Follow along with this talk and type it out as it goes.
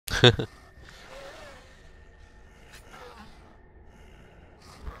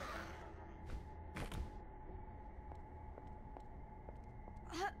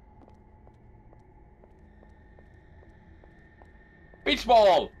Beach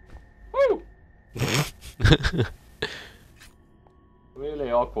ball! Woo!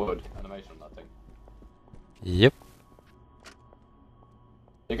 Really awkward animation on that thing. Yep.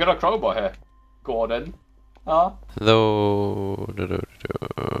 You got a crowbar here, Gordon. Huh? Though...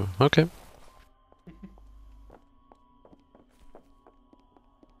 Okay.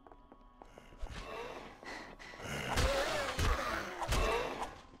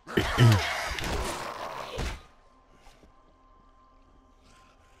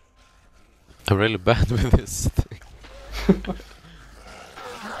 I'm really bad with this thing.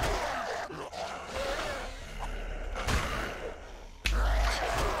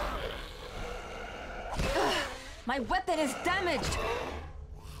 My weapon is damaged.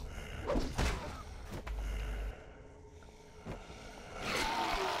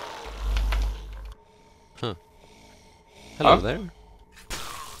 Huh. Hello there.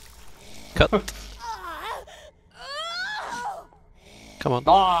 Cut. Come on.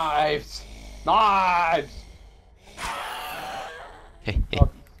 Knives! Knives!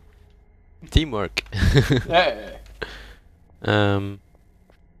 Teamwork. Yeah.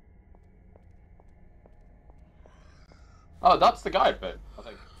 Oh, that's the guy bit, I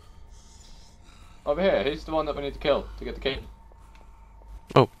think. Over here, he's the one that we need to kill to get the key.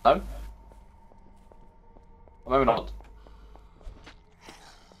 Oh. No? Or maybe not.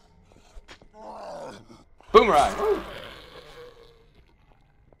 Boomerang! Woo!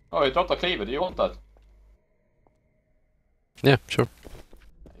 Oh, he dropped a cleaver, do you want that? Yeah, sure.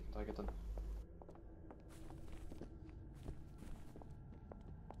 Yeah, you can take it then.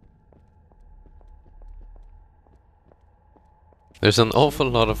 There's an awful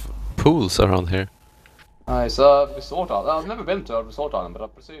lot of pools around here. It's a resort island. I've never been to a resort island, but I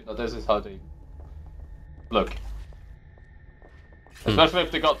presume that this is how they look. Especially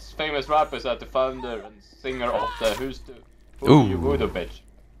if they got famous rappers as the founder and singer of the Who's the Who You Voodoo Bitch.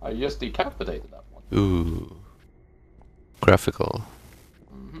 I just decapitated that one. Ooh. Graphical.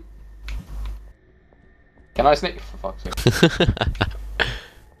 Can I sneak? For fuck's sake.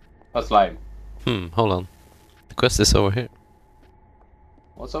 That's lame. Hold on. The quest is over here.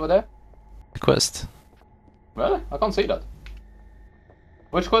 What's over there? The quest. Really? I can't see that.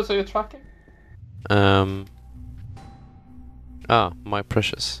 Which quest are you tracking? My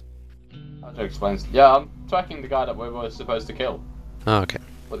precious. That explains. Yeah, I'm tracking the guy that we were supposed to kill. Oh, okay.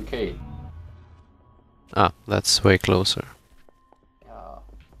 With the key. Ah, that's way closer. Yeah.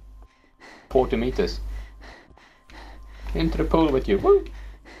 40 meters. Into the pool with you. Woo!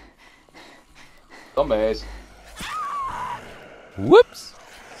 Zombies. Whoops!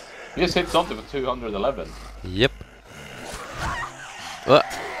 You just hit something for 211. Yep.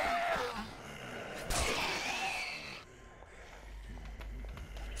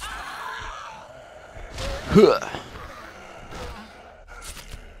 Huh.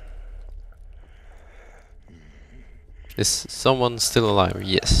 Is someone still alive?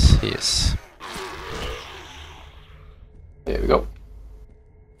 Yes, he is. There we go.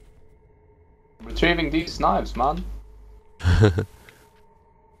 Retrieving these knives, man.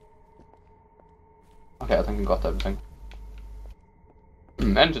 Okay, I think I got everything.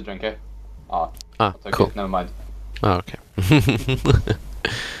 Energy drink here. That's okay, cool. never mind. Oh, okay.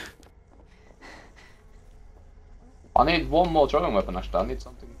 I need one more throwing weapon actually, I need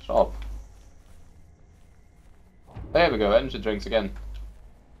something sharp. There we go, energy drinks again.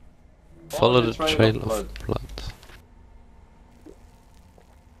 Follow the trail of blood.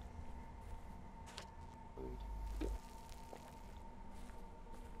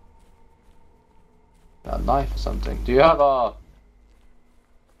 A knife or something. Do you have a...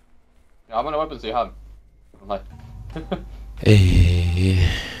 Yeah, how many weapons do you have? Like...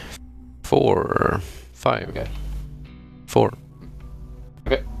 4, 5. Okay. 4.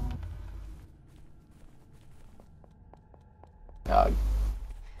 Okay. Yeah, I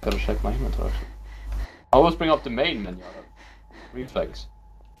gotta check my inventory. I always bring up the main menu. Reflex.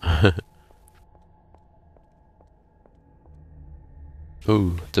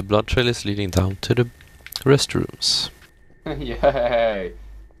 Ooh, the blood trail is leading down to the restrooms. Yay!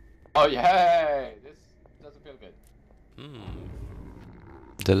 Oh yay! This doesn't feel good.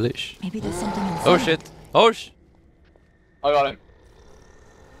 Delish. Maybe there's something inside. Oh shit! Oh sh! I got him.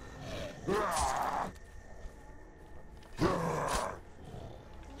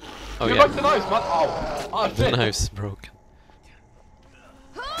 Oh You yeah. broke the knives, man! Oh The shit! knife's broken.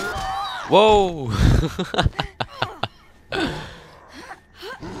 Whoa!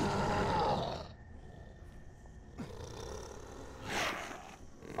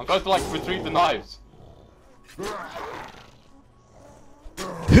 supposed to like retrieve the knives.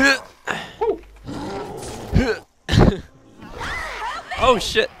 Oh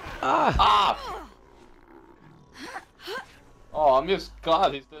shit! Ah! Ah! Oh, I'm just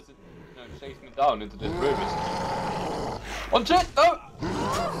glad he doesn't, chase me down into this room. Oh shit! No!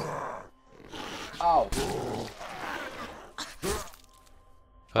 Ow!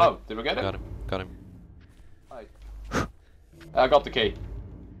 Got him. Did we get him? Got him. Got him. Right. I got the key.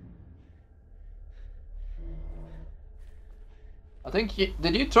 I think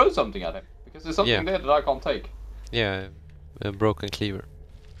did you throw something at him? Because there's something there that I can't take. Yeah, a broken cleaver.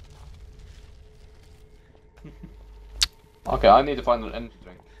 Okay, I need to find an energy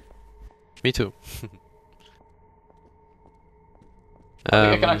drink. Me too. I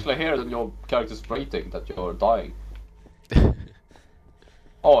think I can actually hear that your character's rating that you're dying.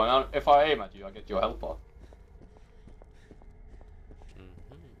 Oh, and if I aim at you, I get your health bar.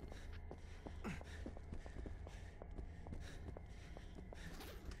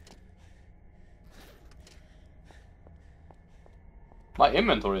 My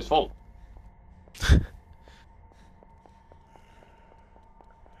inventory is full.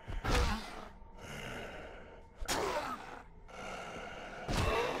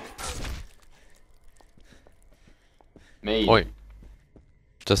 Me. Oi.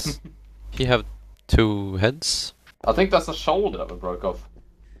 Does he have 2 heads? I think that's the shoulder that we broke off.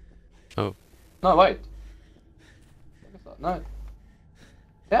 Oh. No, wait. No.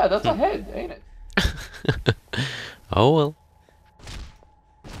 Yeah, that's a head, ain't it? Oh well.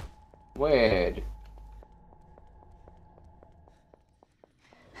 Weird.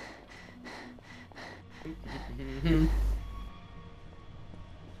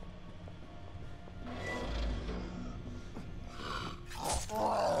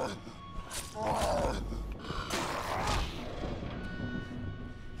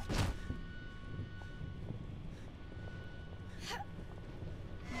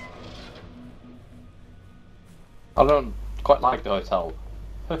 I don't quite like the hotel.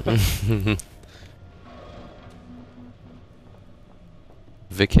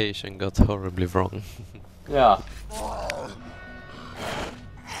 Vacation got horribly wrong. Yeah.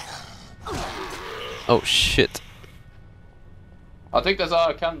 Oh shit. I think there's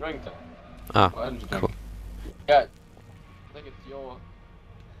a canned drink there. Ah, Or energy drink. cool. Yeah. I think it's your...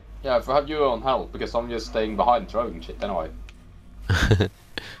 Yeah, if I have you on help, because I'm just staying behind throwing shit anyway.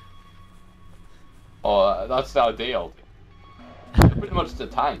 Oh, that's the ideal. You're pretty much the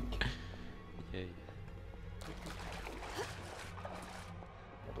tank. Yay.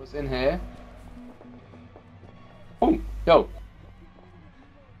 What was in here? Oh, yo.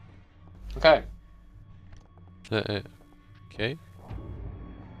 Okay. Okay.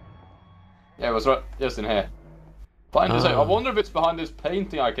 Yeah, it was right just in here. Behind this, I Ah. wonder if it's behind this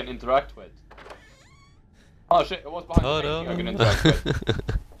painting I can interact with. Oh shit, it was behind the Ta-da! painting I can interact with.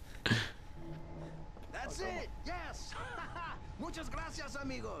 That's it! Yes! Muchas gracias,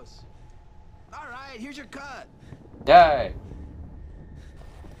 amigos! Alright, here's your cut! Yay!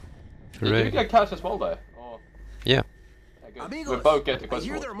 Did Hooray. you get cash as well there? Or... Yeah. Yeah, good. Amigos, We both get the I quest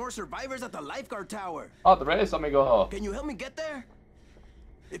hear reward. there are more survivors at the lifeguard tower. Oh, there is, amigo. Can you help me get there?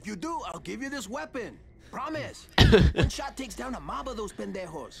 If you do, I'll give you this weapon. Promise. One shot takes down a mob of those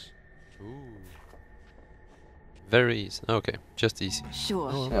pendejos. Ooh. Very easy. Okay, just easy.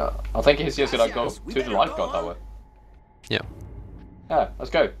 Sure. Yeah, I think he's just gonna go Gracias. We to the better lifeguard go. tower. Yeah. Yeah,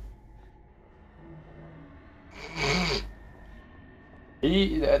 let's go.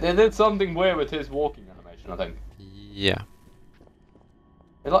 They did something weird with his walking animation, I think. Yeah.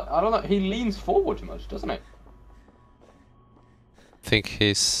 I don't know, he leans forward too much, doesn't he? Think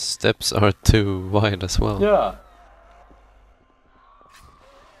his steps are too wide as well. Yeah.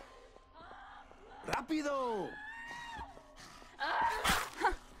 Rápido!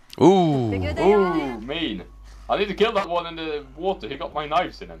 Ooh. Figure they are. Ooh, mean. I need to kill that one in the water, he got my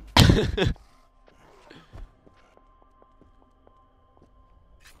knives in him.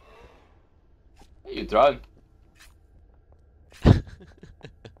 Hey, you drown.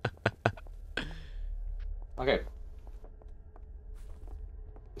 Okay.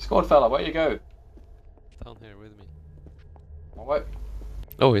 Squad fella, where you go? Down here with me. Oh, wait.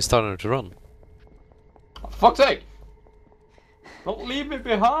 Oh, he's starting to run. Oh, for fuck's sake! Don't leave me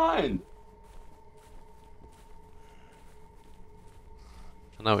behind!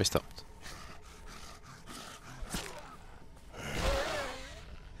 And now he stopped.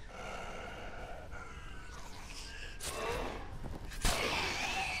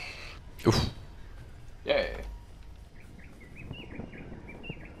 Oof. Yeah.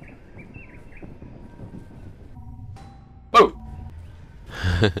 Oh!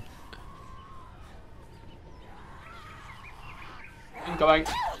 Incoming.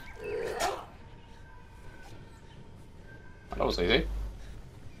 That was easy.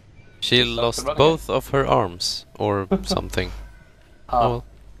 She Just lost started running both of her arms, or something. Ah. Oh.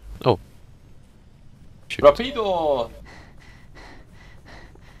 Oh. Shoot. Rapido!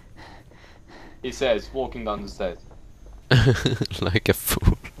 He says, walking down the stairs. Like a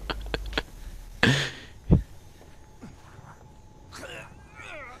fool.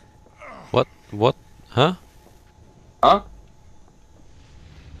 What? What? Huh? Huh?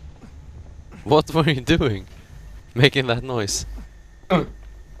 What were you doing? Making that noise.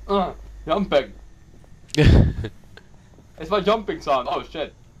 Jumping. It's my jumping sound. Oh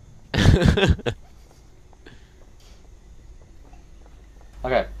shit.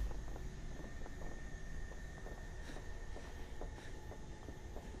 Okay.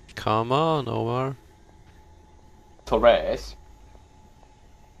 Come on, Omar. Torres.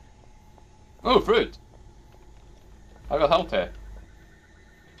 Oh, fruit. I got health here.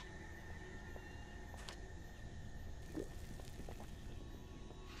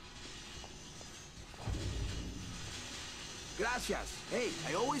 Gracias. Hey,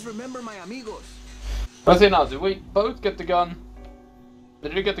 I always remember my amigos. Let's see now, did we both get the gun?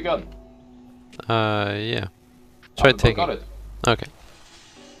 Did you get the gun? Yeah. Try We both taking. got it. Okay.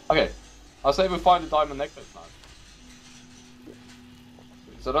 Okay. I'll say we find the diamond necklace now.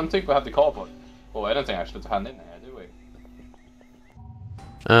 So I don't think we have the cardboard. Or anything actually to hand in there, do we?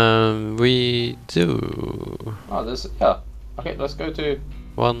 We do. Oh, this, yeah. Okay, let's go to...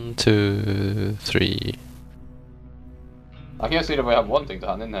 1, 2, 3. I can see that we have one thing to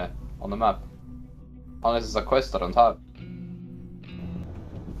hand in there on the map. Unless it's a quest I don't have.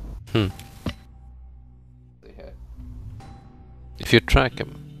 See here. If you track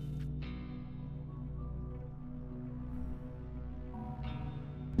him.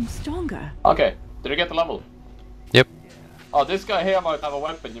 I'm stronger. Okay, did you get the level? Yep. Oh, this guy here might have a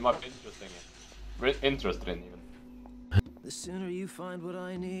weapon you might be interested in even. The sooner you find what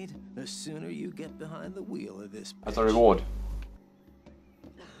I need, the sooner you get behind the wheel of this. As a reward.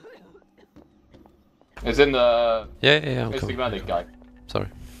 It's in the... Yeah, I'm It's the coming. medic guy. Sorry.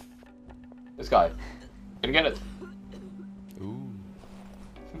 This guy. Can you get it? Ooh.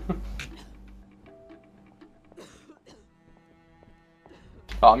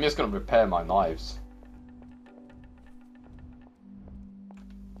 Oh, I'm just gonna repair my knives.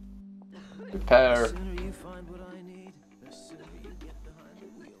 The Repair. sooner you find what I need, the sooner you get behind the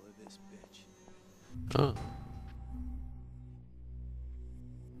wheel of this bitch. Oh.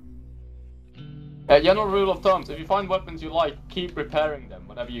 General rule of thumbs, if you find weapons you like, keep repairing them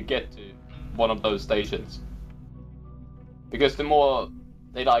whenever you get to one of those stations. Because the more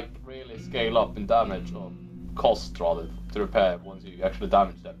they like really scale up in damage, or cost rather, to repair once you actually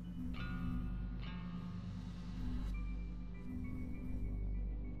damage them.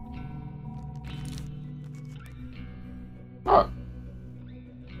 Oh.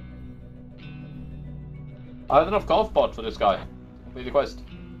 I have enough golf pot for this guy. Complete the quest.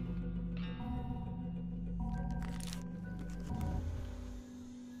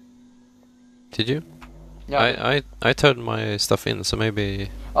 Did you? Yeah. I turned my stuff in, so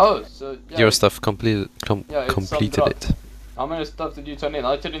maybe Oh, so yeah, your stuff completed yeah, it's completed summed it. How many stuff did you turn in?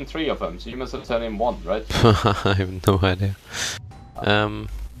 I turned in 3 of them, so you must have turned in 1, right? I have no idea.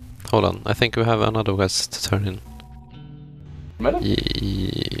 Hold on. I think we have another quest to turn in. Really?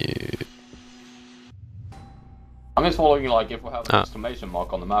 I'm just following like if we have an exclamation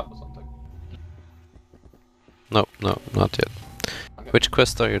mark on the map or something. No, not yet. Okay. Which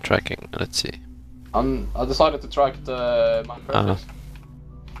quest are you tracking? Let's see. I decided to track the my purpose.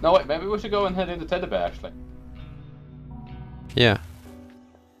 No wait, maybe we should go and head into Teddy Bear actually. Yeah.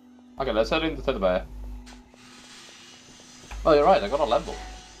 Okay, let's head into Teddy Bear. Oh, you're right, I got a level.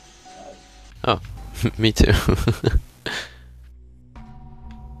 Oh, me too.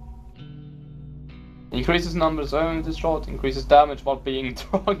 Increases numbers owned is short, increases damage while being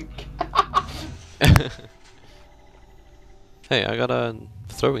drunk. Hey, I got a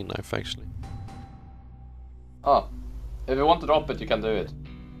throwing knife actually. Oh, if you want to drop it, you can do it.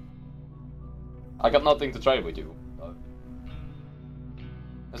 I got nothing to trade with you. So.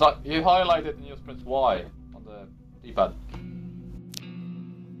 It's like you highlight it and you just press Y on the D-pad.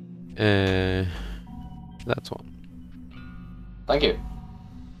 That one. Thank you.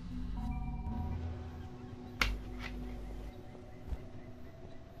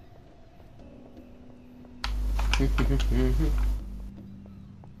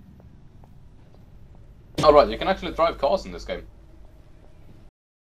 Alright, you can actually drive cars in this game.